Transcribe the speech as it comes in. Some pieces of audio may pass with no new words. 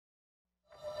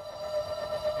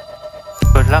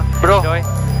lang. Bro, Enjoy.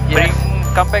 bring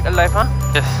Yes. come back alive, huh?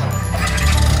 Yes.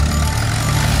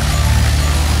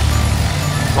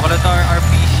 Bukalator,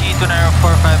 RPC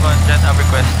 2945 on jet of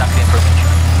request taxi information.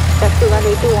 Taxi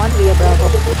runway 21 via Bravo.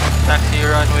 Taxi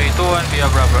runway 21 via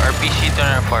Bravo, RPC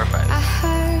 2945. I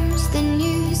heard the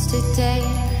news today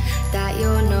that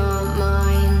you're not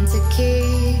mine to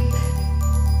keep.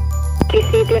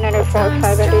 TC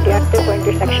 2945 under the active for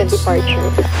intersection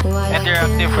departure.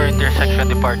 Interactive for intersection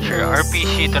departure,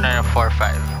 RPC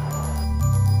 2945.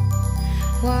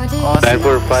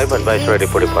 945, advise ready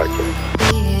for departure.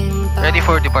 Ready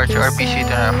for departure, RPC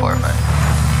 2945.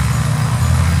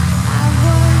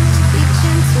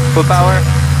 Full power,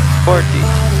 40,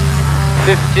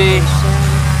 50,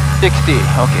 60,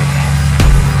 okay.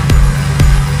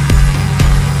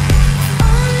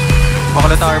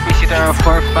 Bukalator, RPC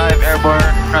 2945, airborne,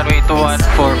 runway 21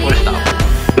 for full stop.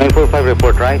 945,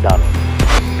 report right down.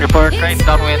 Report right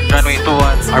downwind, runway 21,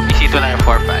 RPC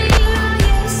 2945.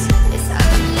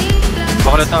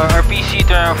 Bukalator, RPC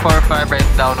 2945, right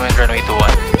downwind, runway 21.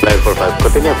 945,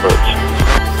 continue approach.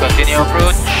 Continue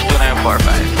approach,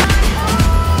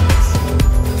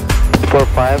 2945.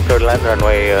 45, third line,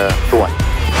 runway 21.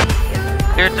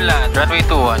 Clear to land, runway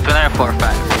 21,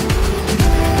 2945.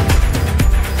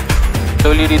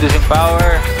 Slowly reducing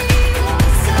power.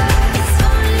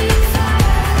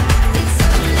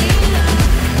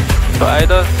 So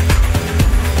idle.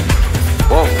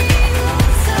 Whoa.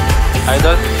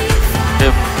 Idle.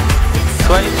 Dip.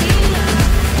 Twice.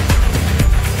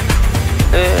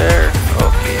 There.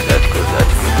 Okay, that's good,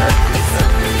 that's good, that's good, that's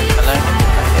good. Align it,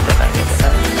 align it, align it,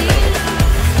 align it, align it.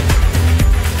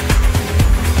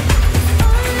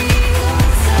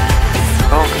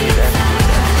 Okay, that's good,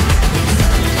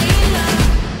 that's good.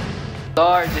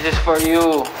 Lord, this is for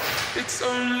you. It's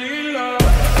only